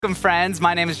Welcome, friends.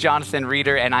 My name is Jonathan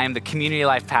Reeder, and I am the community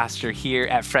life pastor here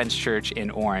at Friends Church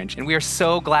in Orange. And we are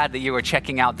so glad that you are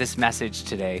checking out this message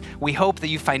today. We hope that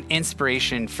you find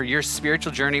inspiration for your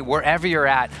spiritual journey wherever you're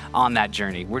at on that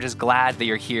journey. We're just glad that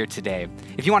you're here today.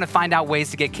 If you want to find out ways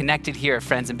to get connected here at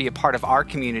Friends and be a part of our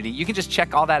community, you can just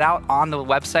check all that out on the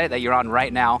website that you're on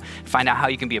right now. Find out how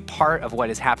you can be a part of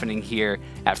what is happening here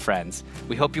at Friends.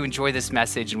 We hope you enjoy this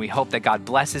message, and we hope that God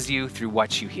blesses you through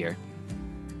what you hear.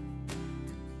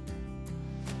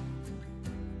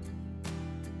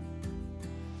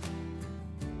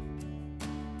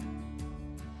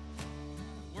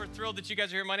 Thrilled that you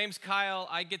guys are here. My name's Kyle.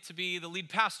 I get to be the lead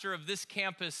pastor of this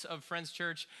campus of Friends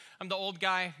Church. I'm the old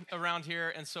guy around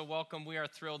here, and so welcome. We are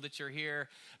thrilled that you're here.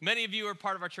 Many of you are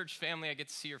part of our church family. I get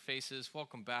to see your faces.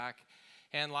 Welcome back.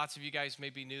 And lots of you guys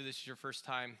may be new. This is your first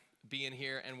time being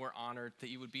here, and we're honored that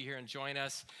you would be here and join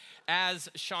us. As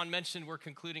Sean mentioned, we're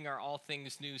concluding our All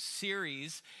Things New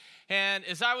series. And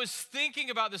as I was thinking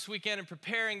about this weekend and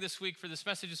preparing this week for this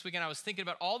message this weekend, I was thinking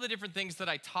about all the different things that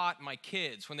I taught my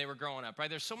kids when they were growing up, right?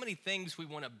 There's so many things we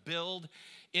want to build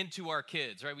into our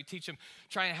kids, right? We teach them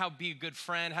trying how to be a good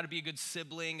friend, how to be a good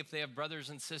sibling if they have brothers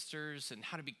and sisters, and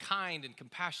how to be kind and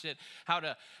compassionate, how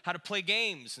to play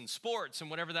games and sports and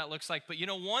whatever that looks like. But you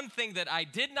know, one thing that I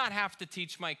did not have to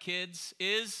teach my kids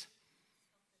is,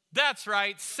 that's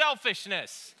right,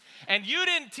 selfishness. And you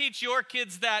didn't teach your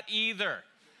kids that either.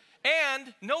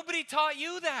 And nobody taught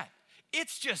you that.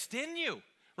 It's just in you,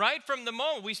 right? From the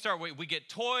moment we start, we get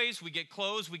toys, we get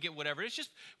clothes, we get whatever. It's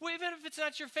just, well, even if it's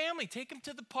not your family, take them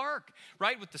to the park,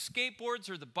 right? With the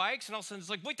skateboards or the bikes, and all of a sudden it's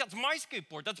like, wait, that's my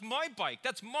skateboard, that's my bike,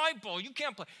 that's my ball, you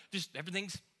can't play. Just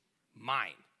everything's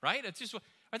mine, right? It's just,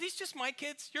 are these just my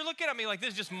kids? You're looking at me like this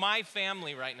is just my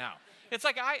family right now. It's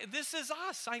like, this is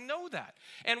us, I know that.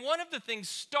 And one of the things,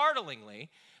 startlingly,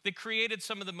 that created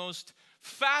some of the most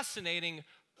fascinating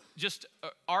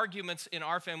arguments in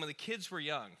our family, the kids were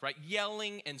young, right?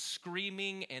 Yelling and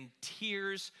screaming and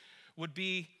tears would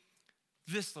be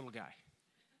this little guy,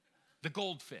 the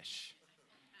goldfish.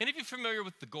 Any of you familiar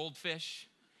with the goldfish,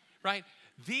 right?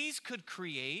 These could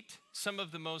create some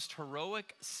of the most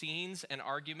heroic scenes and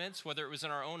arguments, whether it was in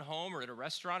our own home or at a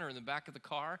restaurant or in the back of the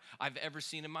car, I've ever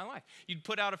seen in my life. You'd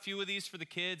put out a few of these for the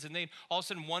kids, and all of a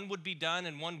sudden one would be done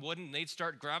and one wouldn't, and they'd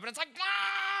start grabbing. It's like,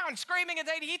 ah, and screaming, and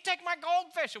he'd take my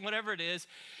goldfish, and whatever it is,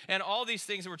 and all these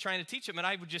things that we're trying to teach them. And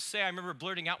I would just say, I remember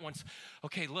blurting out once,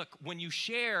 okay, look, when you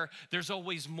share, there's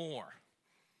always more.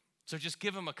 So just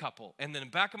give them a couple. And then in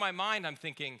the back of my mind, I'm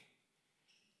thinking,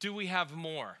 do we have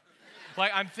more?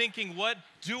 Like, I'm thinking,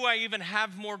 do I even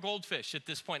have more goldfish at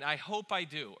this point? I hope I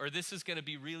do, or this is going to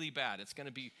be really bad. It's going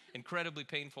to be incredibly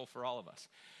painful for all of us.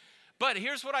 But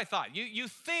here's what I thought. You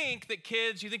think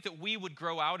that we would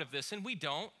grow out of this, and we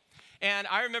don't. And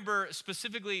I remember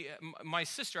specifically my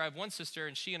sister, I have one sister,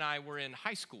 and she and I were in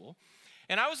high school.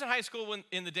 And I was in high school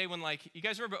in the day when, like, you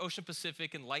guys remember Ocean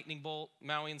Pacific and Lightning Bolt,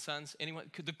 Maui and Sons? Anyone?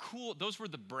 Those were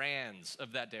the brands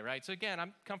of that day, right? So again,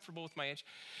 I'm comfortable with my age.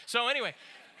 So anyway,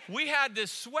 we had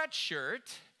this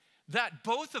sweatshirt that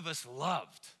both of us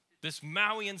loved. This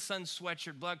Maui and Sons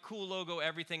sweatshirt, black, cool logo,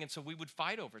 everything. And so we would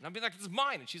fight over it. And I'd be like, this is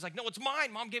mine. And she's like, no, it's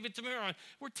mine. Mom gave it to me.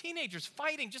 We're teenagers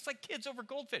fighting just like kids over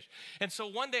goldfish. And so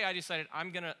one day I decided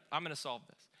I'm gonna solve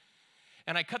this.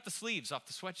 And I cut the sleeves off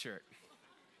the sweatshirt.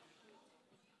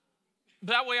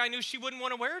 That way I knew she wouldn't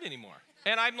want to wear it anymore.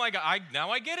 And I'm like,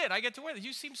 now I get it. I get to wear it.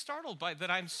 You seem startled by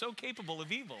that I'm so capable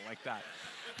of evil like that.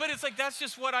 But it's like, that's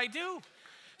just what I do.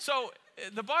 So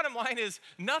the bottom line is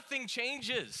nothing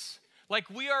changes. Like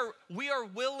we are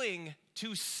willing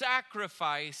to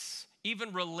sacrifice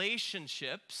even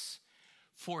relationships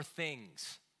for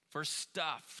things, for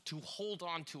stuff, to hold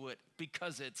on to it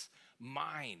because it's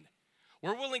mine.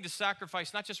 We're willing to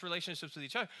sacrifice not just relationships with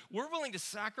each other, we're willing to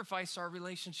sacrifice our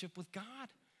relationship with God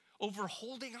over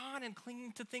holding on and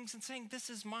clinging to things and saying, this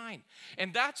is mine.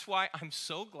 And that's why I'm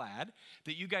so glad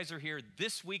that you guys are here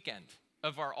this weekend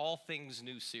of our All Things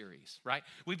New series, right?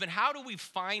 We've been, how do we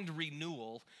find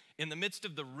renewal in the midst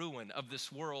of the ruin of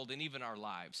this world and even our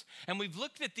lives? And we've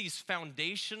looked at these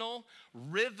foundational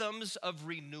rhythms of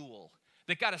renewal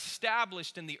that got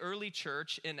established in the early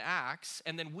church in Acts,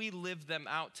 and then we live them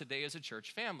out today as a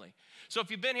church family. So if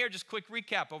you've been here, just quick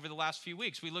recap over the last few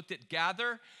weeks. We looked at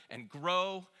gather and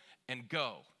grow and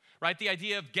go, right? The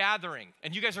idea of gathering,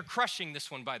 and you guys are crushing this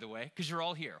one, by the way, because you're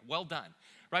all here. Well done.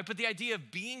 Right? But the idea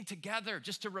of being together,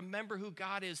 just to remember who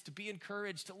God is, to be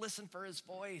encouraged, to listen for his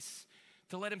voice,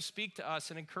 to let him speak to us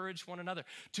and encourage one another,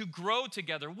 to grow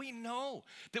together. We know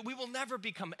that we will never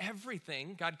become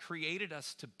everything God created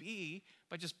us to be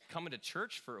by just coming to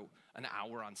church for an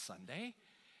hour on Sunday.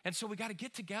 And so we got to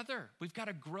get together. We've got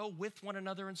to grow with one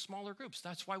another in smaller groups.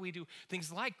 That's why we do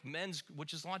things like men's,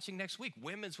 which is launching next week,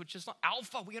 women's, which is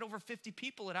Alpha. We had over 50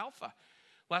 people at Alpha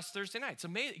last Thursday night. It's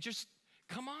amazing. Just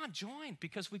come on, join,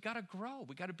 because we got to grow.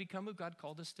 We got to become who God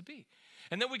called us to be.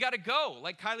 And then we got to go,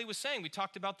 like Kylie was saying. We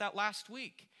talked about that last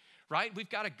week, right? We've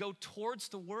got to go towards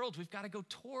the world. We've got to go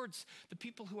towards the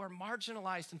people who are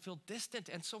marginalized and feel distant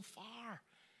and so far,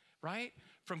 right?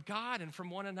 From God and from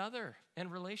one another and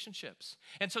relationships.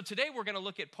 And so today we're going to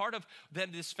look at part of then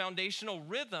this foundational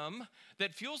rhythm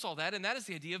that fuels all that, and that is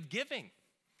the idea of giving.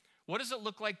 What does it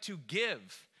look like to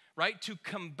give, right? To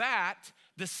combat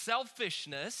the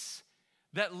selfishness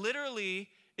that literally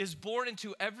is born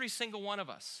into every single one of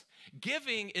us.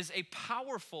 Giving is a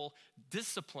powerful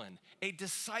discipline, a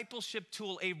discipleship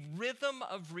tool, a rhythm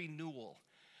of renewal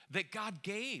that God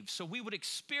gave so we would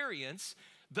experience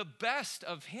the best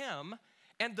of Him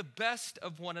and the best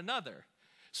of one another.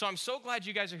 So I'm so glad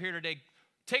you guys are here today.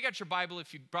 Take out your Bible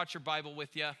if you brought your Bible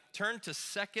with you. Turn to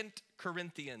 2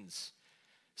 Corinthians.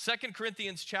 2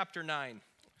 Corinthians chapter 9.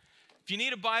 If you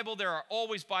need a Bible, there are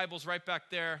always Bibles right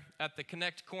back there at the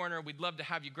Connect corner. We'd love to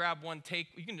have you grab one.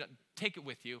 You can take it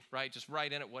with you, right? Just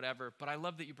write in it, whatever. But I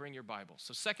love that you bring your Bible.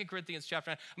 So 2 Corinthians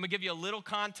chapter 9. I'm going to give you a little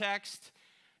context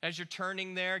as you're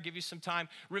turning there, give you some time.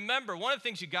 Remember, one of the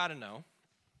things you got to know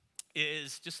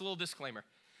is just a little disclaimer.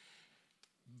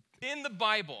 In the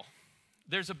Bible,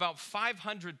 there's about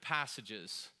 500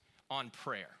 passages on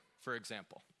prayer, for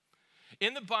example.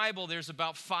 In the Bible, there's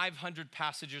about 500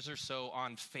 passages or so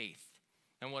on faith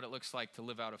and what it looks like to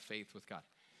live out a faith with God.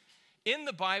 In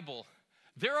the Bible,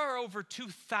 there are over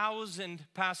 2,000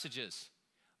 passages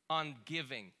on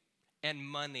giving and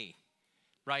money,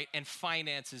 right? And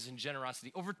finances and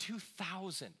generosity, over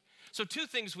 2,000. So two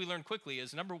things we learn quickly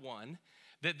is, number one,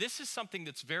 that this is something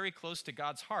that's very close to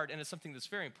God's heart, and it's something that's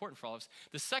very important for all of us.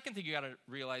 The second thing you got to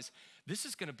realize, this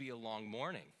is going to be a long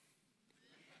morning.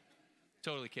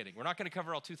 Totally kidding. We're not going to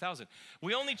cover all 2,000.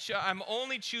 I'm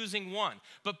only choosing one.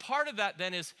 But part of that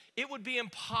then is it would be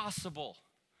impossible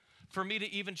for me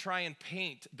to even try and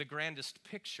paint the grandest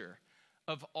picture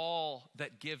of all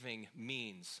that giving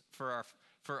means for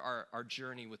our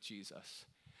journey with Jesus.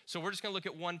 So we're just going to look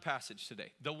at one passage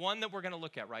today. The one that we're going to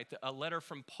look at, right? A letter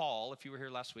from Paul. If you were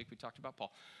here last week, we talked about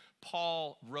Paul.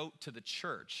 Paul wrote to the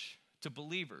church, to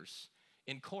believers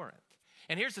in Corinth.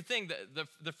 And here's the thing,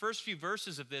 the first few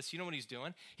verses of this, you know what he's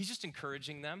doing? He's just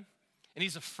encouraging them, and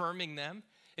he's affirming them,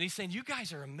 and he's saying, you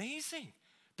guys are amazing.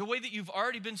 The way that you've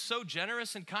already been so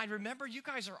generous and kind, remember, you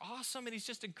guys are awesome, and he's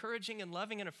just encouraging and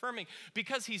loving and affirming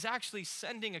because he's actually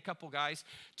sending a couple guys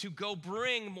to go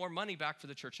bring more money back for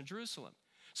the church in Jerusalem.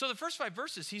 So the first 5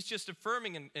 verses, he's just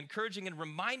affirming and encouraging and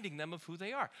reminding them of who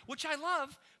they are, which I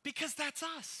love because that's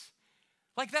us.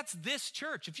 Like that's this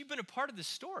church. If you've been a part of this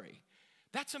story,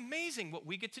 that's amazing what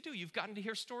we get to do. You've gotten to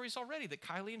hear stories already that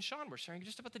Kylie and Sean were sharing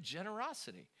just about the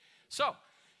generosity. So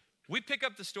we pick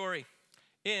up the story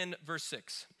in verse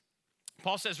 6.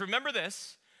 Paul says, remember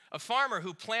this, a farmer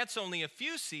who plants only a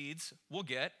few seeds will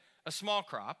get a small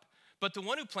crop, but the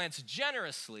one who plants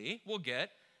generously will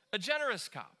get a generous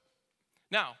crop.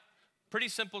 Now, pretty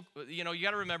simple, you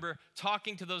got to remember,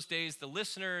 talking to those days, the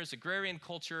listeners, agrarian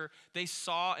culture, they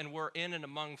saw and were in and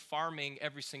among farming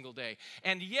every single day.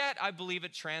 And yet, I believe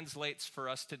it translates for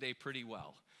us today pretty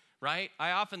well, right?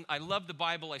 I love the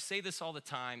Bible. I say this all the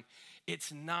time.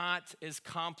 It's not as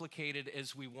complicated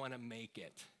as we want to make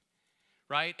it,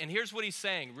 right? And here's what he's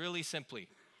saying, really simply.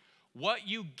 What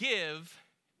you give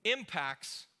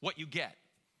impacts what you get.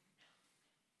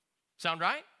 Sound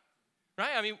right?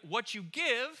 Right? I mean, what you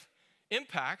give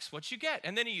impacts what you get.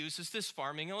 And then he uses this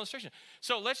farming illustration.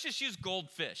 So let's just use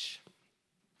goldfish,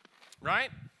 right?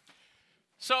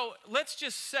 So let's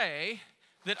just say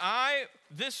that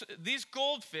these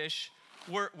goldfish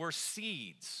were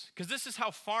seeds, because this is how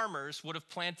farmers would have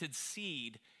planted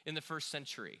seed in the first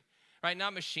century, right?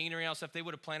 Not machinery and all stuff. They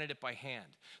would have planted it by hand.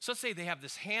 So let's say they have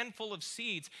this handful of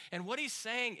seeds, and what he's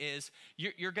saying is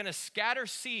you're going to scatter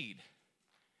seed,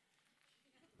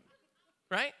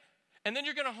 right? And then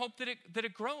you're going to hope that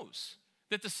it grows,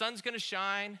 that the sun's going to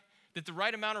shine, that the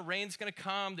right amount of rain's going to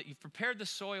come, that you've prepared the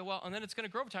soil well, and then it's going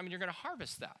to grow over time, and you're going to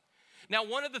harvest that. Now,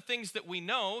 one of the things that we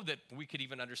know that we could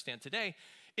even understand today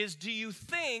is, do you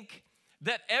think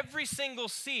that every single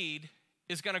seed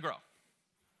is going to grow?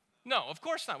 No, of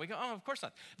course not. We go, oh, of course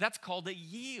not. That's called a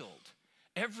yield.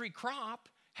 Every crop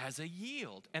has a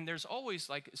yield, and there's always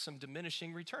like some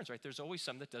diminishing returns, right? There's always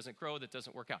some that doesn't grow, that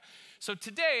doesn't work out. So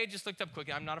today, I just looked up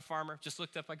quickly. I'm not a farmer. Just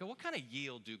looked up. I go, what kind of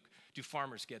yield do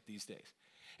farmers get these days?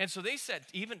 And so they said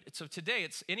today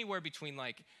it's anywhere between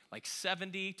like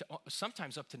 70 to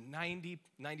sometimes up to 90,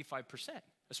 95%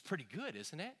 That's pretty good,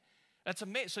 isn't it? That's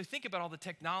amazing. So think about all the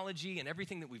technology and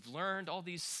everything that we've learned, all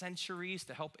these centuries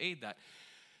to help aid that.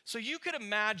 So you could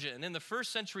imagine in the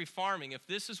first century farming, if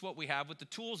this is what we have with the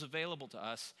tools available to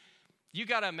us, you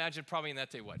got to imagine probably in that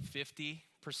day, 50%?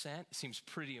 Seems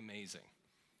pretty amazing,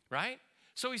 right?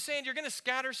 So he's saying you're going to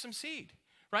scatter some seed,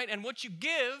 right? And what you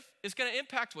give is going to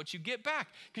impact what you get back,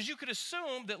 because you could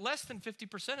assume that less than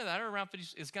 50% of that, or around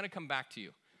 50%, is going to come back to you.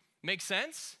 Make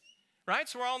sense? Right?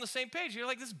 So we're all on the same page. You're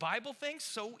like, this Bible thing's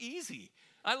so easy.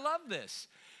 I love this.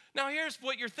 Now here's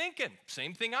what you're thinking.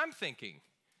 Same thing I'm thinking.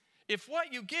 If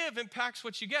what you give impacts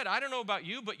what you get, I don't know about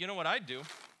you, but you know what I'd do?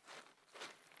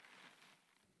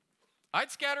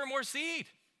 I'd scatter more seed,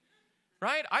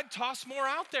 right? I'd toss more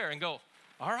out there and go,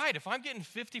 all right, if I'm getting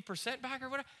 50% back or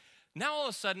whatever, now all of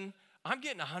a sudden, I'm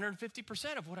getting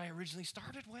 150% of what I originally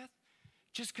started with,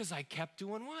 just because I kept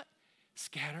doing what?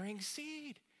 Scattering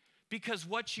seed. Because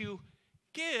what you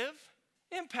give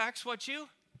impacts what you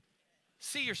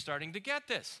see. You're starting to get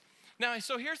this. Now,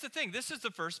 so here's the thing. This is the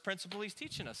first principle he's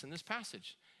teaching us in this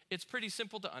passage. It's pretty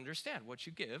simple to understand. What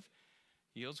you give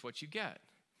yields what you get.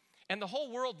 And the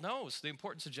whole world knows the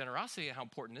importance of generosity and how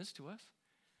important it is to us.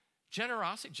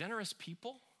 Generosity, generous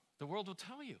people, the world will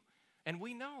tell you. And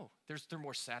we know they're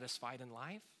more satisfied in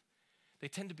life. They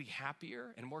tend to be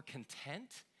happier and more content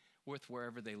with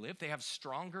wherever they live. They have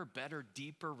stronger, better,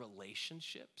 deeper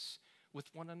relationships with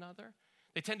one another.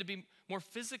 They tend to be more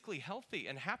physically healthy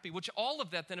and happy, which all of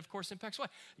that then, of course, impacts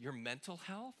what? Your mental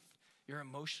health, your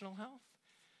emotional health,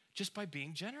 just by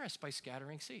being generous, by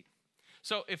scattering seed.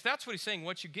 So if that's what he's saying,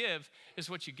 what you give is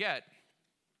what you get,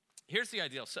 here's the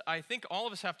ideal. So I think all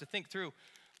of us have to think through,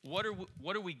 what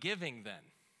are we giving then?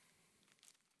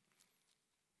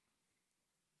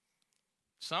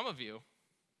 Some of you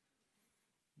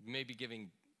may be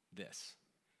giving this.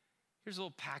 Here's a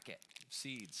little packet of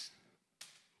seeds.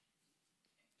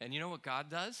 And you know what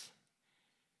God does?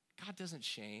 God doesn't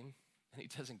shame and he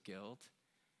doesn't guilt.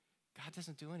 God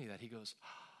doesn't do any of that. He goes,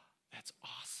 oh, that's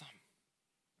awesome.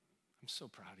 I'm so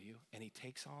proud of you. And he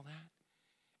takes all that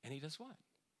and he does what?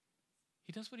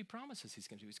 He does what he promises he's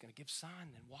going to do. He's going to give sun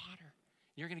and water.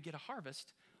 You're going to get a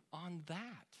harvest on that.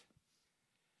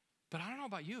 But I don't know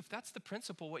about you. If that's the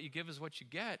principle, what you give is what you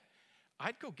get,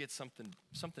 I'd go get something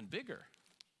bigger.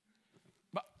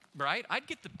 But, right? I'd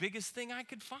get the biggest thing I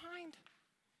could find.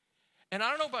 And I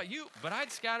don't know about you, but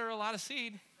I'd scatter a lot of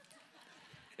seed.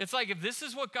 It's like, if this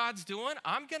is what God's doing,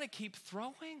 I'm going to keep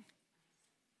throwing.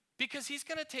 Because he's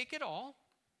going to take it all,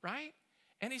 right?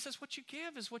 And he says, what you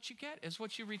give is what you get, is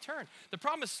what you return. The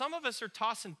problem is some of us are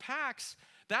tossing packs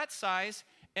that size,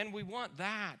 and we want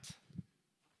that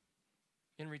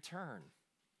in return.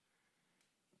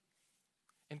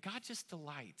 And God just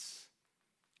delights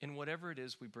in whatever it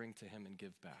is we bring to him and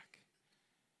give back.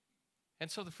 And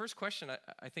so the first question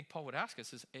I think Paul would ask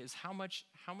us is how much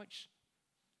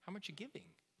you giving?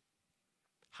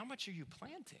 How much are you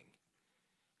planting?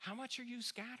 How much are you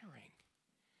scattering?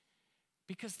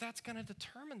 Because that's going to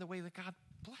determine the way that God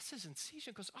blesses and sees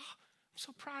you and goes, oh, I'm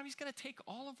so proud of him. He's going to take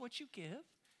all of what you give.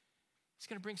 He's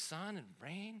going to bring sun and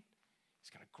rain. He's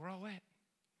going to grow it.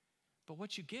 But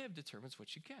what you give determines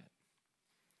what you get.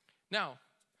 Now,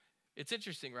 it's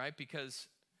interesting, right? Because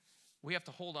we have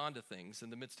to hold on to things in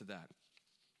the midst of that.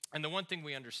 And the one thing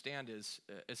we understand is,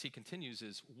 as he continues,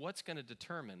 is what's going to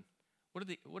determine, what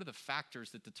are the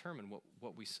factors that determine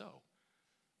what we sow?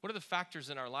 What are the factors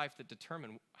in our life that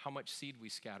determine how much seed we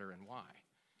scatter and why?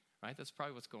 Right? That's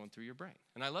probably what's going through your brain.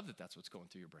 And I love that that's what's going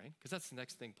through your brain, because that's the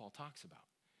next thing Paul talks about.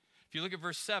 If you look at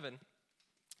verse 7,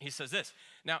 he says this,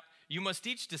 now, you must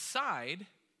each decide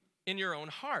in your own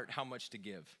heart how much to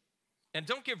give. And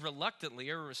don't give reluctantly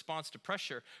or in response to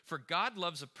pressure, for God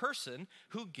loves a person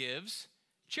who gives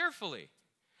cheerfully.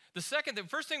 The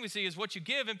first thing we see is what you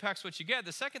give impacts what you get.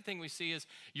 The second thing we see is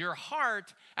your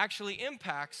heart actually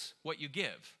impacts what you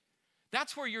give.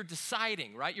 That's where you're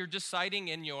deciding, right? You're deciding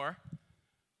in your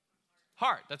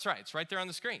heart. That's right. It's right there on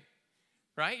the screen,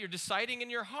 right? You're deciding in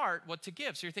your heart what to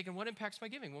give. So you're thinking, what impacts my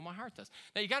giving? Well, my heart does.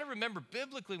 Now, you got to remember,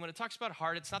 biblically, when it talks about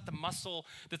heart, it's not the muscle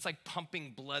that's like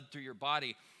pumping blood through your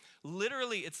body.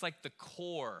 Literally, it's like the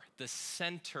core, the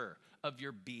center of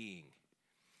your being.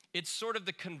 It's sort of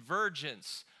the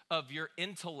convergence of your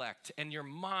intellect and your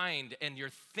mind and your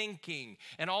thinking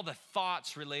and all the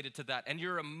thoughts related to that and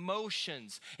your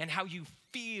emotions and how you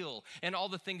feel and all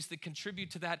the things that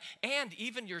contribute to that, and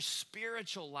even your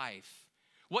spiritual life.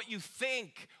 What you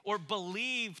think or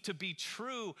believe to be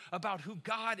true about who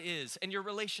God is and your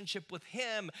relationship with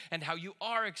him and how you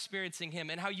are experiencing him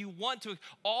and how you want to,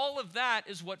 all of that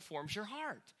is what forms your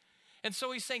heart. And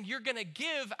so he's saying you're going to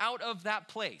give out of that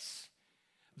place.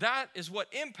 That is what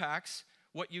impacts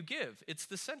what you give. It's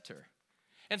the center.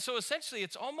 And so essentially,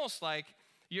 it's almost like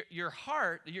your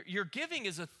heart, your giving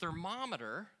is a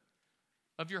thermometer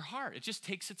of your heart. It just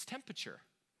takes its temperature,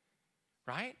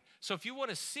 right? So if you want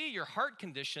to see your heart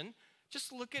condition,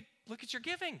 just look at your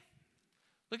giving.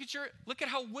 Look at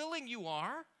how willing you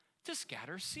are to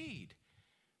scatter seed,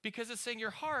 because it's saying your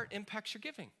heart impacts your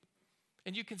giving.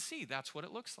 And you can see that's what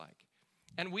it looks like.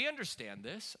 And we understand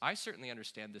this. I certainly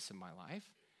understand this in my life.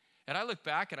 And I look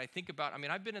back and I think about,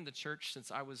 I've been in the church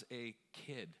since I was a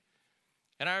kid.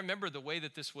 And I remember the way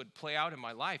that this would play out in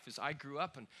my life is I grew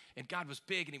up and God was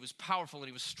big and he was powerful and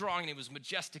he was strong and he was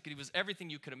majestic and he was everything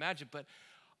you could imagine. But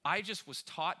I just was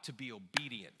taught to be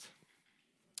obedient.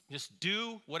 Just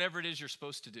do whatever it is you're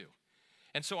supposed to do.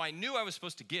 And so I knew I was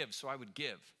supposed to give, so I would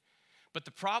give. But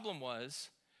the problem was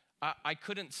I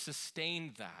couldn't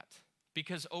sustain that,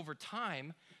 because over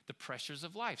time, the pressures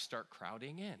of life start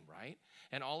crowding in, right?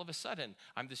 And all of a sudden,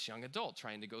 I'm this young adult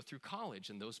trying to go through college,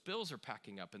 and those bills are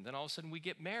packing up. And then all of a sudden, we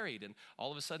get married, and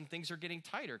all of a sudden, things are getting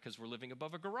tighter because we're living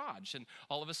above a garage. And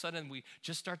all of a sudden, we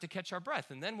just start to catch our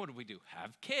breath. And then what do?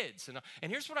 Have kids.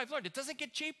 And here's what I've learned. It doesn't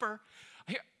get cheaper.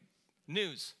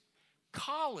 News.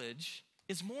 College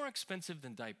is more expensive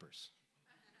than diapers.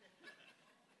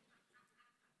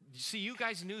 See, you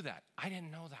guys knew that. I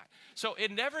didn't know that. So it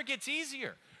never gets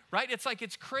easier, right? It's like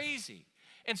it's crazy.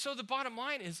 And so the bottom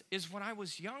line is when I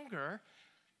was younger,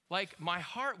 like my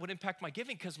heart would impact my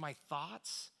giving because my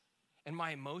thoughts and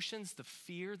my emotions, the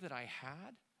fear that I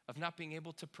had of not being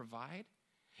able to provide,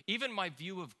 even my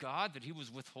view of God that he was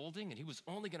withholding and he was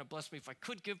only going to bless me if I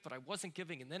could give, but I wasn't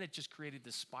giving. And then it just created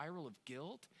this spiral of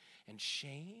guilt and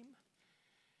shame.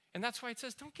 And that's why it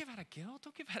says, don't give out of guilt,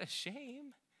 don't give out of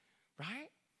shame, right?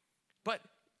 But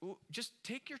just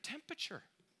take your temperature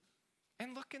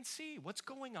and look and see what's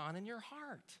going on in your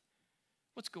heart,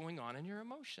 what's going on in your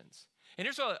emotions. And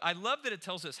here's what I love, that it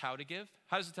tells us how to give.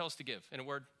 How does it tell us to give? In a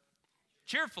word?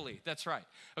 Cheerfully, that's right.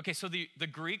 Okay, so the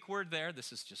Greek word there,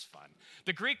 this is just fun.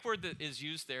 The Greek word that is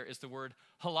used there is the word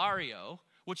hilario,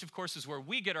 which of course is where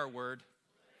we get our word.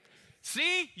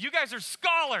 See, you guys are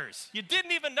scholars. You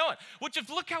didn't even know it.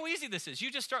 Look how easy this is.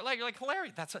 You just start laughing. You're like,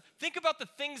 hilarious. Think about the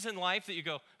things in life that you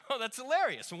go, oh, that's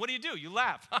hilarious. And what do? You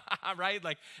laugh, right?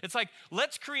 It's like,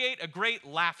 let's create a great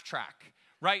laugh track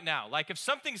right now. Like if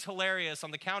something's hilarious, on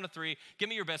the count of 3, give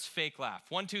me your best fake laugh.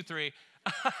 1, 2, 3.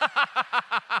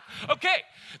 Okay,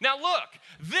 now look,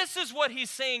 this is what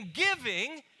he's saying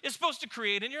giving is supposed to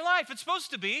create in your life. It's supposed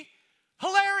to be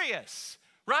hilarious,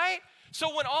 right?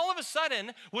 So when all of a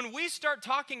sudden, when we start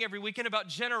talking every weekend about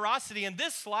generosity and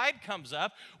this slide comes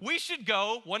up, we should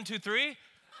go 1, 2, 3.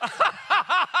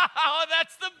 Oh,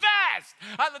 that's the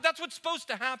best. That's what's supposed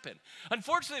to happen.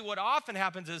 Unfortunately, what often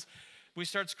happens is we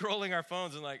start scrolling our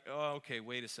phones and like, oh, okay,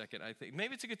 wait a second. I think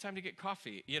maybe it's a good time to get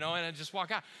coffee, and I just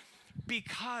walk out.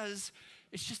 Because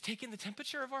it's just taking the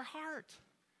temperature of our heart.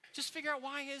 Just figure out,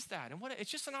 why is that? And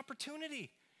it's just an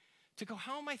opportunity to go,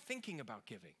 how am I thinking about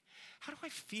giving? How do I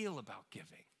feel about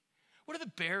giving? What are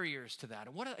the barriers to that?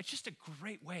 And it's just a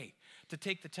great way to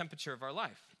take the temperature of our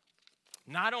life.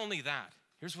 Not only that,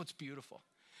 here's what's beautiful.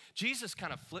 Jesus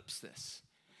kind of flips this.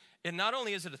 And not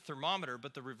only is it a thermometer,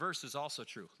 but the reverse is also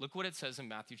true. Look what it says in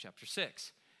Matthew chapter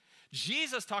 6.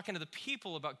 Jesus talking to the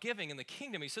people about giving in the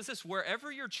kingdom, he says this, wherever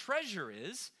your treasure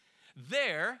is,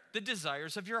 there the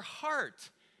desires of your heart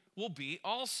will be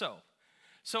also.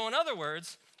 So in other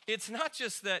words, it's not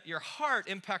just that your heart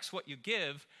impacts what you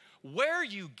give, where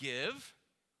you give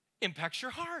impacts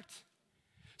your heart.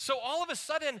 So all of a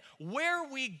sudden, where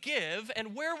we give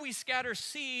and where we scatter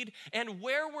seed and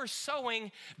where we're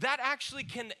sowing, that actually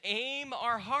can aim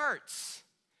our hearts.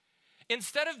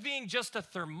 Instead of being just a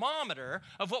thermometer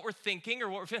of what we're thinking or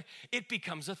what we're feeling, it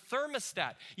becomes a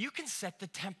thermostat. You can set the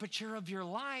temperature of your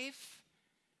life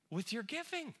with your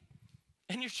giving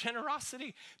and your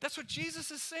generosity. That's what Jesus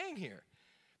is saying here.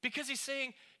 Because he's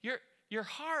saying your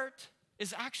heart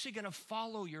is actually going to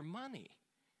follow your money,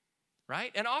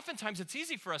 right? And oftentimes it's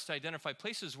easy for us to identify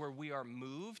places where we are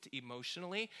moved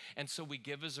emotionally, and so we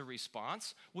give as a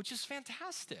response, which is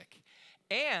fantastic.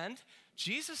 And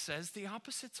Jesus says the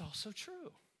opposite's also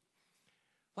true.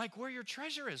 Like where your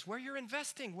treasure is, where you're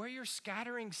investing, where you're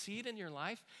scattering seed in your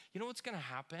life, you know what's going to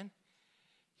happen?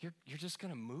 You're just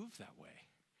going to move that way.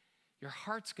 Your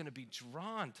heart's going to be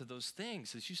drawn to those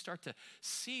things as you start to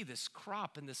see this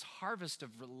crop and this harvest of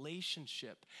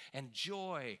relationship and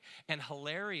joy and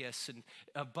hilarious and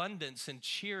abundance and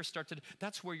cheer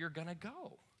that's where you're going to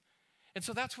go. And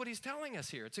so that's what he's telling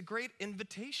us here. It's a great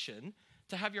invitation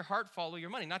to have your heart follow your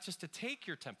money, not just to take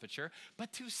your temperature,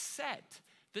 but to set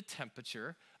the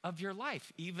temperature of your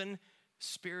life, even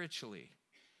spiritually.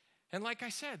 And like I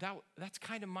said, that's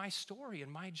kind of my story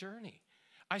and my journey.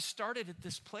 I started at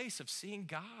this place of seeing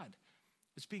God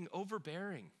as being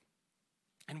overbearing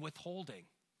and withholding,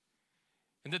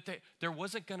 and that there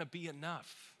wasn't going to be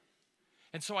enough.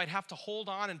 And so I'd have to hold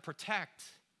on and protect.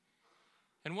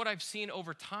 And what I've seen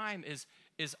over time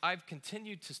is I've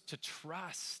continued to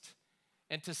trust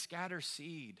and to scatter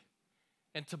seed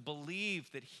and to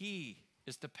believe that he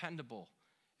is dependable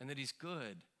and that he's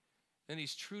good and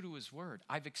he's true to his word.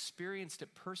 I've experienced it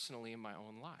personally in my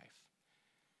own life.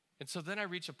 And so then I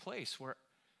reach a place where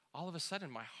all of a sudden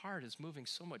my heart is moving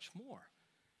so much more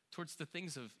towards the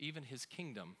things of even his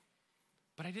kingdom.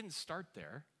 But I didn't start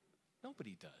there.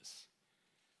 Nobody does.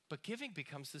 But giving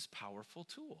becomes this powerful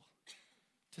tool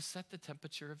to set the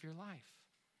temperature of your life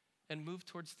and move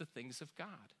towards the things of God.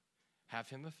 Have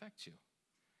him affect you.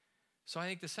 So I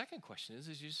think the second question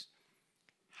is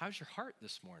how's your heart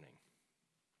this morning?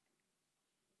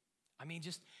 I mean,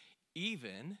 just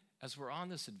even as we're on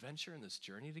this adventure and this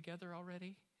journey together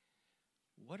already,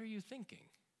 what are you thinking?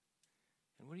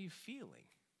 And what are you feeling?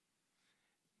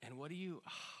 And what are you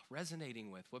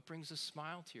resonating with? What brings a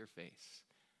smile to your face?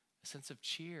 A sense of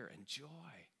cheer and joy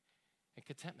and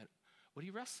contentment. What are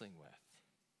you wrestling with?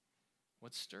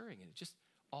 What's stirring it? Just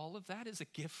all of that is a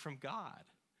gift from God.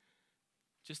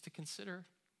 Just to consider,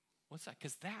 what's that?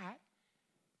 Because that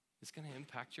is going to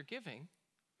impact your giving.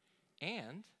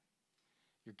 And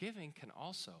your giving can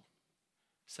also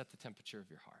set the temperature of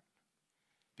your heart.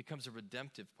 Becomes a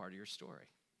redemptive part of your story.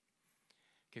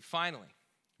 Okay, finally,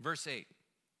 verse 8.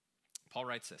 Paul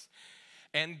writes this,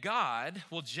 and God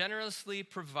will generously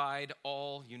provide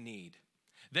all you need.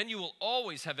 Then you will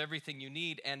always have everything you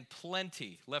need and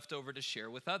plenty left over to share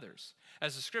with others.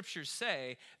 As the scriptures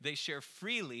say, they share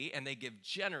freely and they give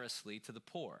generously to the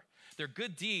poor. Their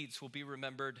good deeds will be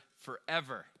remembered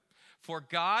forever. For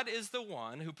God is the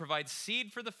one who provides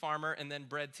seed for the farmer and then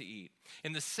bread to eat.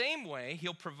 In the same way,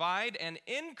 he'll provide and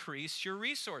increase your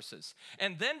resources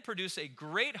and then produce a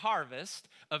great harvest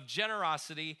of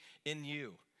generosity in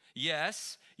you.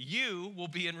 Yes, you will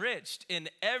be enriched in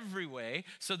every way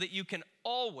so that you can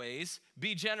always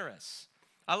be generous.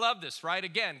 I love this, right?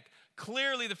 Again,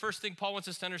 clearly the first thing Paul wants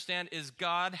us to understand is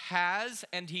God has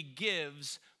and he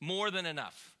gives more than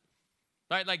enough,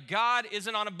 right? Like God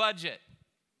isn't on a budget.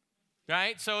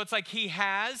 Right? So it's like he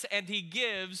has and he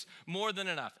gives more than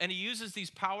enough. And he uses these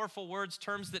powerful words,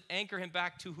 terms that anchor him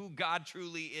back to who God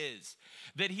truly is.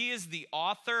 That he is the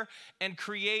author and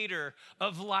creator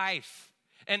of life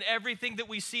and everything that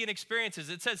we see and experiences.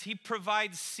 It says he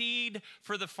provides seed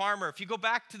for the farmer. If you go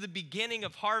back to the beginning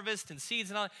of harvest and seeds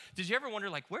and all, did you ever wonder,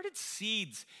 like, where did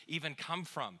seeds even come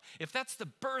from? If that's the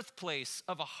birthplace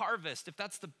of a harvest, if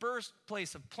that's the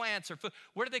birthplace of plants or food,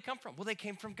 where did they come from? Well, they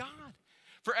came from God.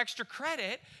 For extra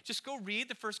credit, just go read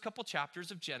the first couple chapters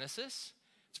of Genesis.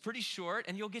 It's pretty short,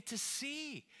 and you'll get to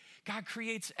see God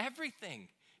creates everything.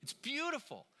 It's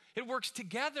beautiful. It works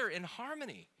together in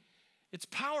harmony. It's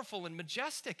powerful and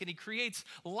majestic, and he creates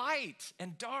light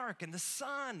and dark and the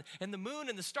sun and the moon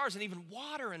and the stars and even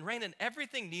water and rain and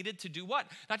everything needed to do what?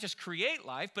 Not just create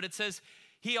life, but it says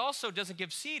he also doesn't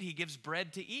give seed, he gives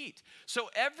bread to eat. So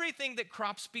everything that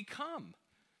crops become,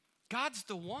 God's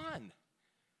the one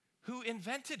who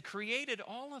created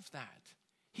all of that.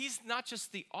 He's not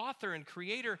just the author and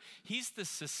creator, he's the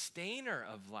sustainer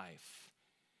of life.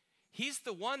 He's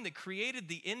the one that created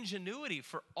the ingenuity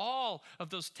for all of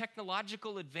those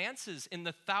technological advances in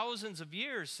the thousands of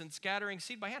years since scattering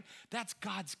seed by hand. That's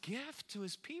God's gift to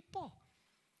his people,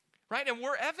 right? And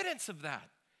we're evidence of that.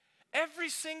 Every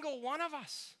single one of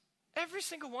us, every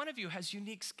single one of you has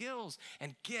unique skills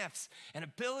and gifts and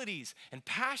abilities and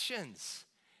passions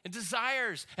and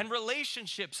desires and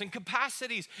relationships and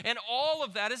capacities, and all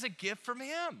of that is a gift from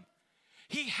him.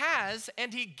 He has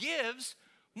and he gives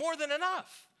more than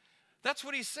enough. That's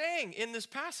what he's saying in this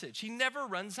passage. He never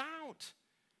runs out,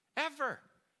 ever.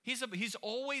 He's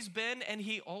always been and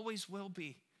he always will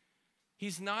be.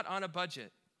 He's not on a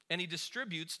budget, and he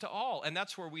distributes to all, and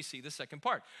that's where we see the second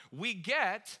part. We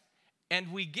get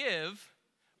and we give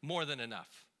more than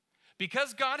enough.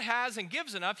 Because God has and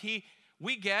gives enough,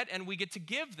 we get and we get to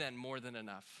give then more than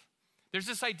enough. There's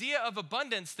this idea of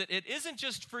abundance that it isn't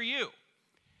just for you.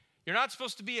 You're not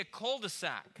supposed to be a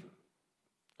cul-de-sac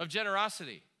of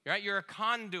generosity, right? You're a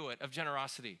conduit of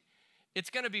generosity.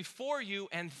 It's going to be for you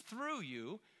and through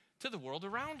you to the world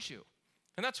around you.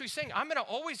 And that's what he's saying. I'm going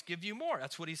to always give you more.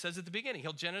 That's what he says at the beginning.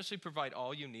 He'll generously provide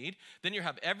all you need. Then you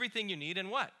have everything you need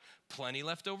and what? Plenty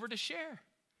left over to share.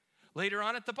 Later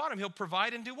on at the bottom, he'll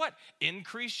provide and do what?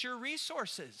 Increase your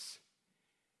resources.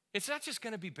 It's not just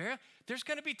going to be bare. There's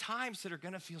going to be times that are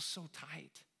going to feel so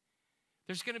tight.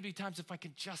 There's going to be times if I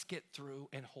can just get through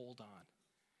and hold on.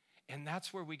 And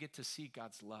that's where we get to see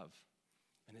God's love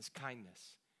and his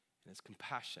kindness and his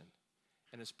compassion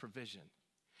and his provision.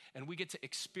 And we get to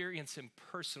experience him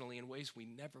personally in ways we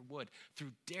never would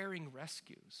through daring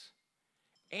rescues.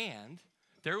 And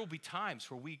there will be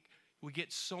times where we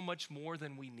get so much more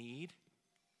than we need.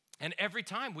 And every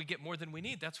time we get more than we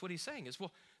need, that's what he's saying is,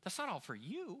 well, that's not all for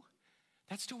you.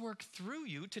 That's to work through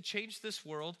you to change this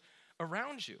world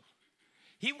around you.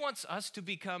 He wants us to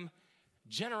become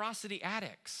generosity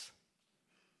addicts,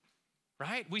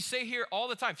 right? We say here all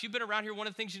the time, if you've been around here, one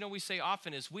of the things we say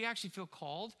often is we actually feel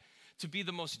called to be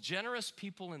the most generous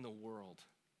people in the world.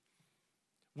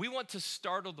 We want to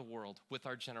startle the world with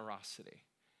our generosity.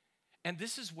 And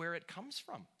this is where it comes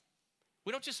from.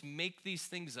 We don't just make these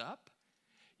things up.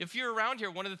 If you're around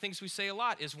here, one of the things we say a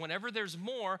lot is whenever there's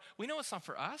more, we know it's not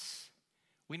for us.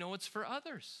 We know it's for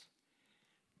others.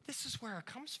 This is where it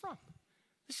comes from.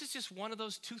 This is just one of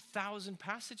those 2,000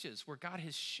 passages where God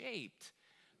has shaped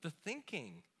the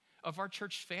thinking of our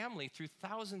church family through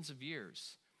thousands of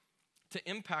years to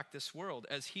impact this world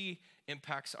as he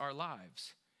impacts our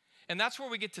lives. And that's where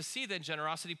we get to see then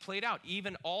generosity played out,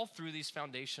 even all through these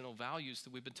foundational values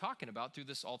that we've been talking about through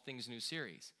this All Things New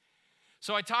series.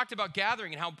 So I talked about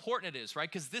gathering and how important it is, right?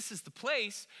 Because this is the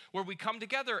place where we come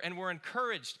together and we're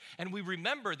encouraged and we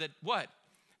remember that what?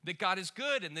 That God is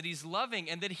good and that he's loving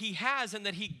and that he has and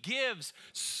that he gives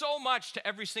so much to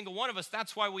every single one of us.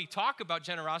 That's why we talk about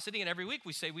generosity, and every week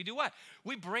we say we do what?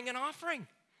 We bring an offering.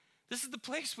 This is the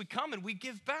place we come and we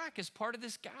give back as part of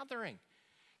this gathering.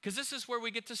 Because this is where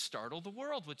we get to startle the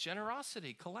world with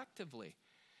generosity collectively.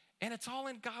 And it's all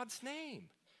in God's name.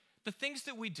 The things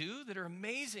that we do that are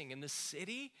amazing in the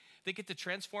city, that get to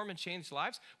transform and change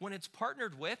lives, when it's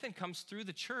partnered with and comes through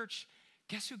the church,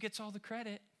 guess who gets all the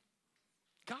credit?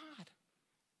 God.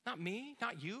 Not me,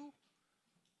 not you,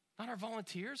 not our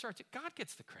volunteers. God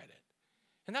gets the credit.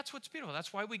 And that's what's beautiful.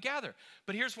 That's why we gather.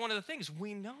 But here's one of the things.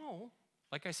 We know,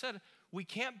 like I said, we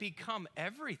can't become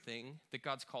everything that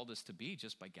God's called us to be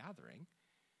just by gathering.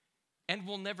 And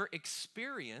we'll never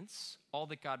experience all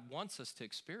that God wants us to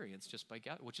experience just by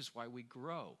gathering, which is why we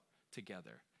grow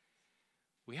together.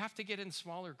 We have to get in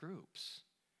smaller groups.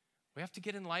 We have to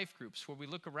get in life groups where we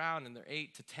look around and they're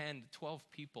 8 to 10 to 12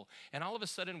 people. And all of a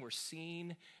sudden we're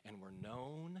seen and we're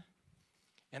known.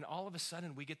 And all of a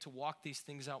sudden we get to walk these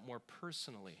things out more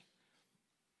personally.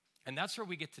 And that's where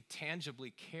we get to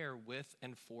tangibly care with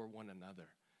and for one another.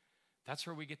 That's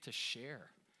where we get to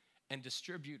share and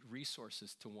distribute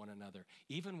resources to one another,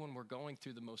 even when we're going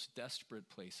through the most desperate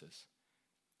places.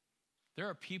 There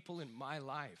are people in my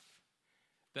life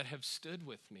that have stood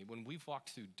with me when we've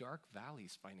walked through dark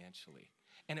valleys financially.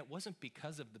 And it wasn't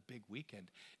because of the big weekend.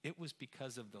 It was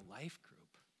because of the life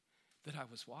group that I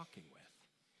was walking with.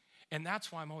 And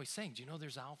that's why I'm always saying, do you know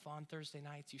there's Alpha on Thursday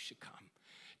nights? You should come.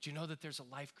 Do you know that there's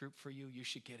a life group for you? You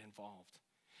should get involved.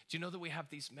 Do you know that we have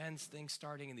these men's things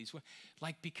starting and these,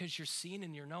 like, because you're seen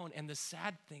and you're known. And the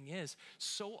sad thing is,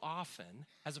 so often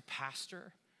as a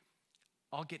pastor,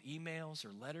 I'll get emails or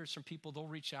letters from people. They'll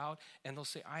reach out and they'll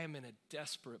say, I am in a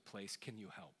desperate place. Can you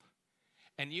help?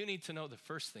 And you need to know the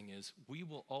first thing is we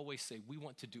will always say we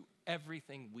want to do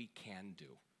everything we can do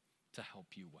to help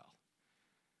you well.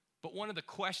 But one of the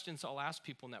questions I'll ask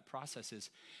people in that process is,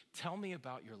 tell me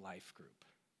about your life group.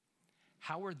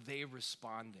 How are they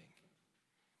responding?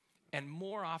 And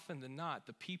more often than not,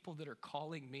 the people that are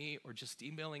calling me or just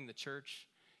emailing the church,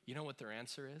 you know what their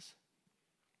answer is?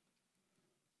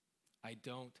 I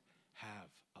don't have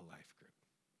a life group.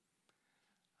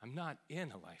 I'm not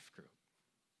in a life group.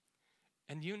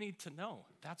 And you need to know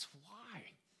that's why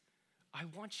I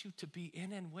want you to be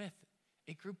in and with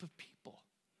a group of people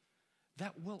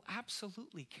that will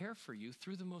absolutely care for you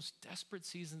through the most desperate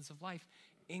seasons of life,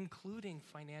 including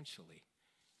financially,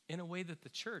 in a way that the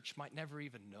church might never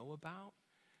even know about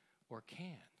or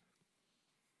can.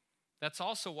 That's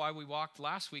also why we walked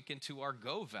last week into our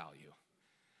go value.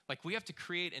 Like, we have to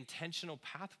create intentional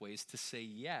pathways to say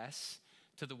yes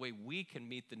to the way we can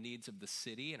meet the needs of the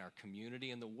city and our community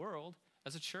and the world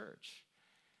as a church.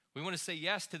 We want to say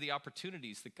yes to the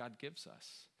opportunities that God gives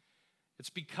us. It's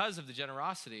because of the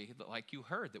generosity, like you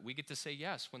heard, that we get to say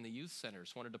yes when the youth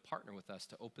centers wanted to partner with us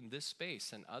to open this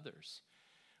space and others.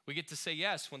 We get to say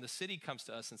yes when the city comes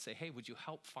to us and say, hey, would you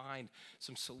help find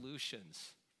some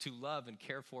solutions to love and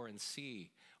care for and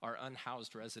see our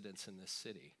unhoused residents in this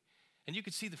city? And you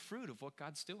could see the fruit of what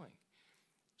God's doing.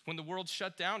 When the world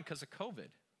shut down because of COVID,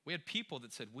 we had people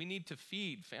that said, we need to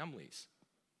feed families.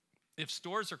 If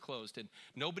stores are closed and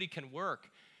nobody can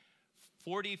work,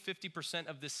 40, 50%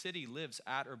 of this city lives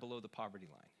at or below the poverty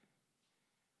line.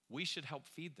 we should help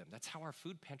feed them. That's how our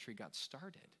food pantry got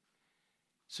started.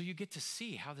 So you get to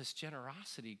see how this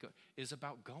generosity is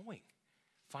about going,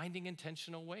 finding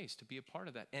intentional ways to be a part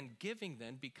of that. And giving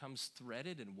then becomes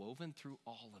threaded and woven through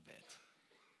all of it.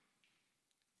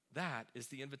 That is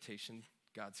the invitation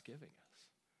God's giving us.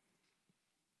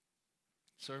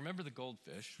 So remember the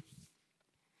goldfish.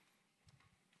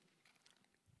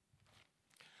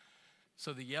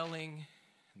 So the yelling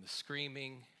and the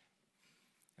screaming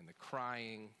and the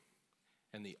crying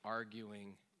and the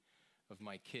arguing of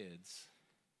my kids.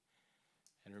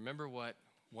 And remember what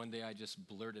one day I just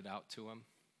blurted out to them?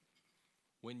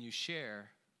 When you share,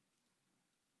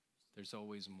 there's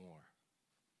always more.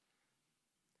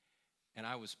 And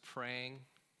I was praying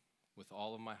with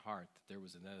all of my heart that there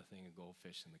was another thing of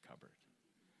goldfish in the cupboard.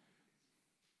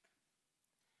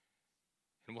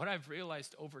 And what I've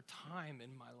realized over time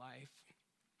in my life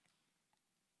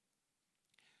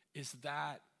is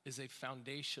that is a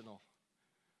foundational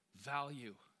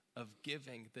value of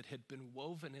giving that had been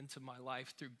woven into my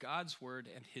life through God's word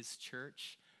and his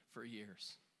church for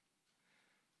years.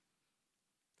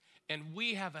 And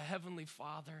we have a heavenly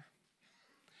Father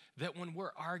that when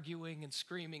we're arguing and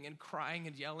screaming and crying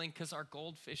and yelling because our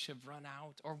goldfish have run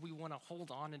out or we want to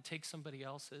hold on and take somebody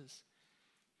else's,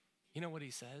 you know what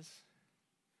he says?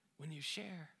 When you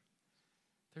share,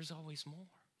 there's always more.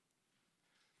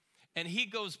 And he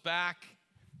goes back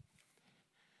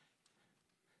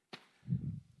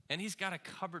and he's got a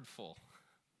cupboard full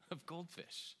of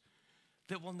goldfish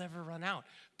that will never run out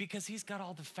because he's got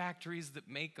all the factories that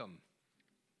make them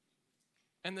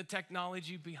and the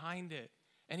technology behind it.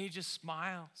 And he just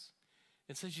smiles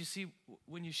and says, you see,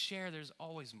 when you share, there's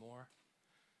always more.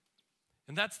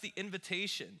 And that's the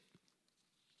invitation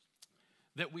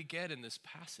that we get in this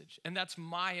passage. And that's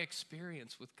my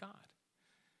experience with God.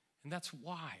 And that's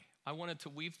why I wanted to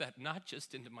weave that not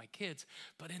just into my kids,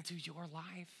 but into your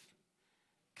life.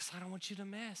 Because I don't want you to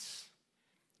miss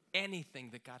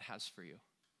anything that God has for you.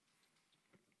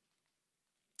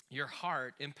 Your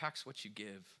heart impacts what you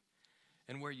give,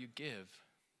 and where you give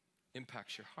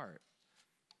impacts your heart.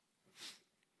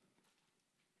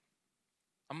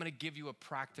 I'm going to give you a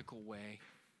practical way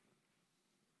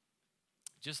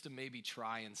just to maybe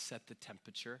try and set the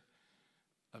temperature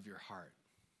of your heart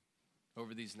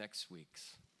over these next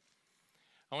weeks.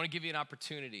 I want to give you an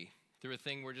opportunity through a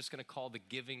thing we're just going to call the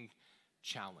Giving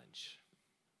Challenge,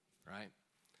 right?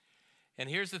 And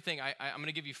here's the thing. I'm going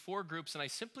to give you 4 groups, and I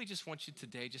simply just want you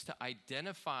today just to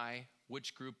identify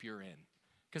which group you're in.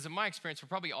 Because in my experience, we're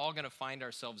probably all going to find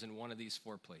ourselves in one of these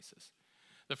 4 places.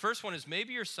 The first one is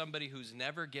maybe you're somebody who's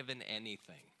never given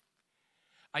anything.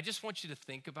 I just want you to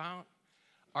think about,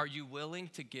 are you willing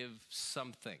to give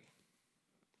something?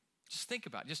 Just think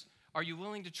about it. Just, are you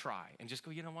willing to try? And just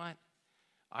go, you know what?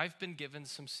 I've been given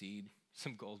some seed,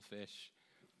 some goldfish.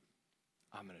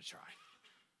 I'm going to try.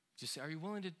 Just say, are you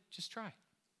willing to just try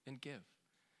and give?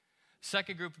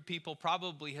 Second group of people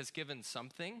probably has given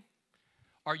something.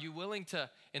 Are you willing to,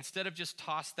 instead of just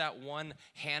toss that one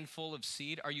handful of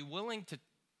seed, are you willing to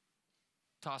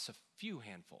toss a few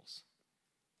handfuls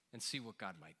and see what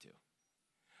God might do?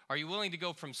 Are you willing to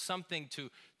go from something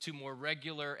to more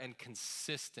regular and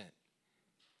consistent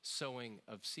sowing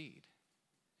of seed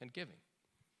and giving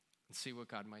and see what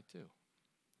God might do?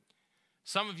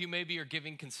 Some of you maybe are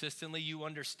giving consistently. You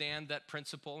understand that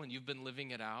principle and you've been living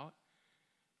it out.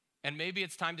 And maybe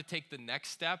it's time to take the next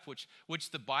step, which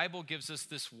the Bible gives us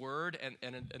this word and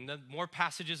then more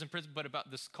passages in prison, but about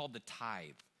this called the tithe.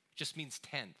 It just means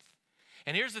tenth.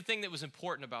 And here's the thing that was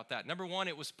important about that. Number one,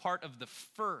 it was part of the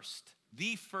first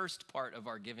part of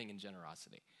our giving and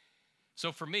generosity.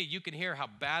 So for me, you can hear how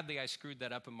badly I screwed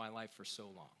that up in my life for so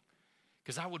long.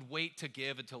 Because I would wait to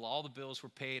give until all the bills were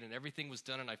paid and everything was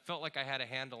done and I felt like I had a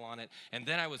handle on it and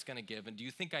then I was going to give. And do you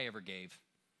think I ever gave?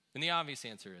 And the obvious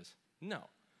answer is no.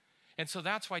 And so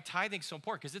that's why tithing is so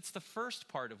important, because it's the first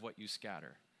part of what you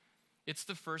scatter. It's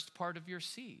the first part of your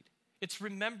seed. It's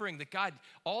remembering that God,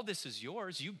 all this is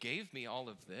yours. You gave me all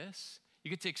of this.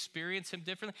 You get to experience him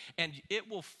differently, and it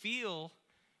will feel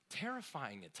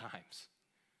terrifying at times.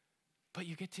 But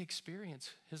you get to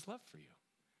experience his love for you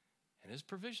and his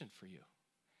provision for you.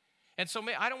 And so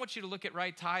I don't want you to look at,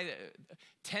 right, tithe,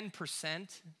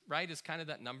 10%, right, is kind of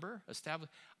that number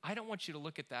established. I don't want you to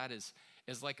look at that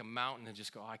as like a mountain and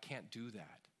just go, oh, I can't do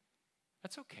that.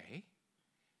 That's okay.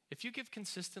 If you give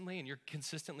consistently and you're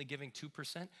consistently giving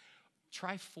 2%,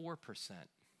 try 4%.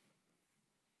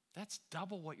 That's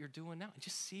double what you're doing now. And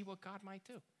just see what God might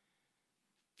do.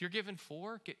 If you're giving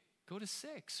 4, go to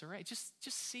 6, all right? Just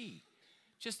see.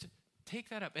 Just take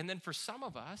that up. And then for some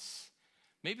of us,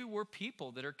 maybe we're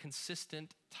people that are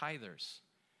consistent tithers.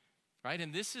 right?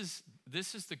 And this is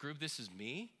the group, this is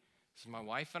me, this is my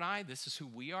wife and I, this is who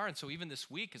we are. And so even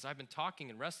this week, as I've been talking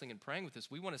and wrestling and praying with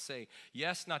this, we want to say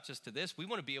yes, not just to this. We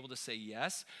want to be able to say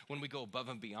yes when we go above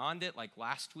and beyond it, like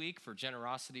last week for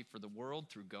generosity for the world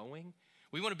through going.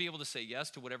 We want to be able to say yes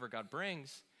to whatever God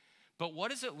brings. But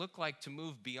what does it look like to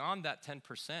move beyond that 10%,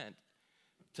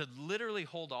 to literally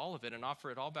hold all of it and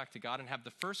offer it all back to God and have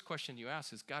the first question you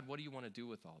ask is, God, what do you want to do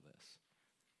with all this?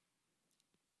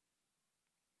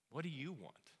 What do you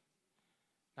want?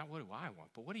 Not what do I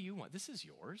want, but what do you want? This is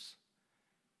yours.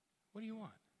 What do you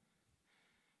want?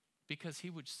 Because he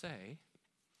would say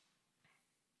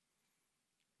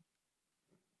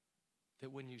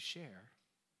that when you share,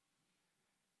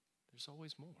 there's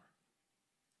always more.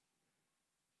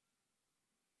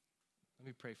 Let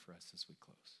me pray for us as we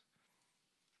close.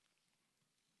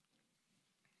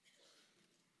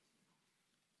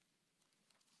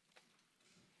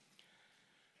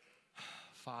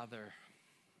 Father,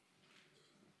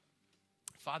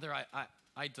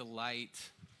 I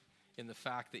delight in the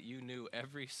fact that you knew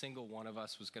every single one of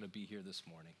us was going to be here this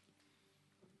morning.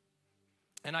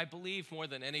 And I believe more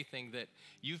than anything that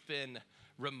you've been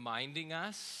reminding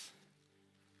us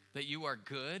that you are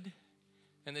good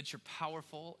and that you're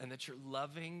powerful and that you're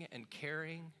loving and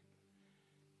caring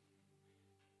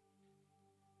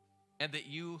and that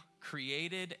you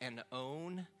created and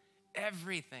own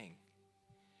everything.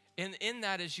 And in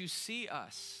that, as you see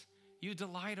us, you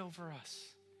delight over us.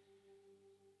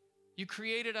 You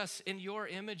created us in your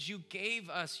image. You gave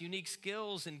us unique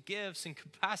skills and gifts and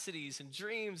capacities and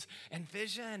dreams and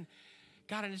vision.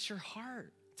 God, and it's your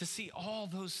heart to see all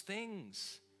those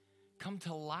things come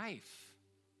to life.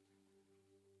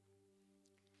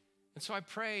 And so I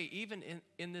pray, even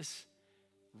in this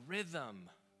rhythm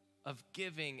of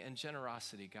giving and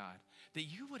generosity, God, that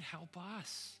you would help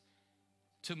us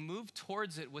to move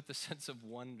towards it with a sense of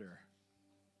wonder.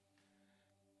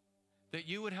 That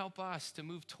you would help us to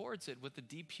move towards it with a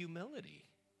deep humility,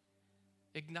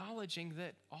 acknowledging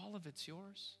that all of it's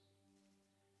yours.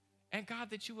 And God,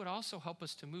 that you would also help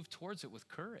us to move towards it with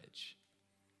courage,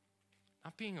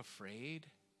 not being afraid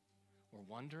or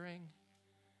wondering,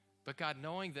 but God,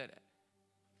 knowing that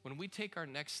when we take our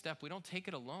next step, we don't take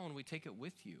it alone, we take it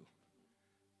with you.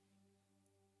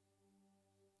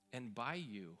 And by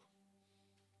you,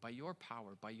 by your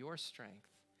power, by your strength,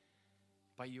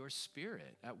 by your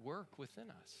Spirit at work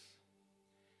within us.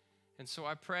 And so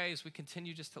I pray as we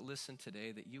continue just to listen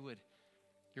today that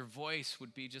your voice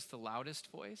would be just the loudest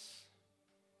voice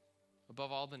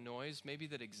above all the noise maybe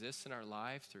that exists in our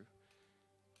life through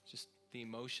just the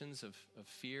emotions of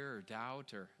fear or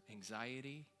doubt or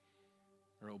anxiety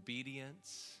or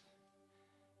obedience,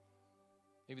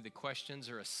 maybe the questions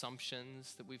or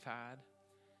assumptions that we've had.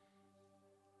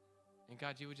 And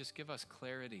God, you would just give us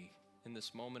clarity in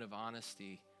this moment of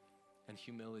honesty and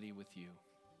humility with you.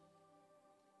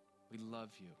 We love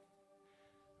you.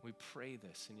 We pray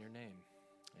this in your name.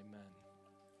 Amen.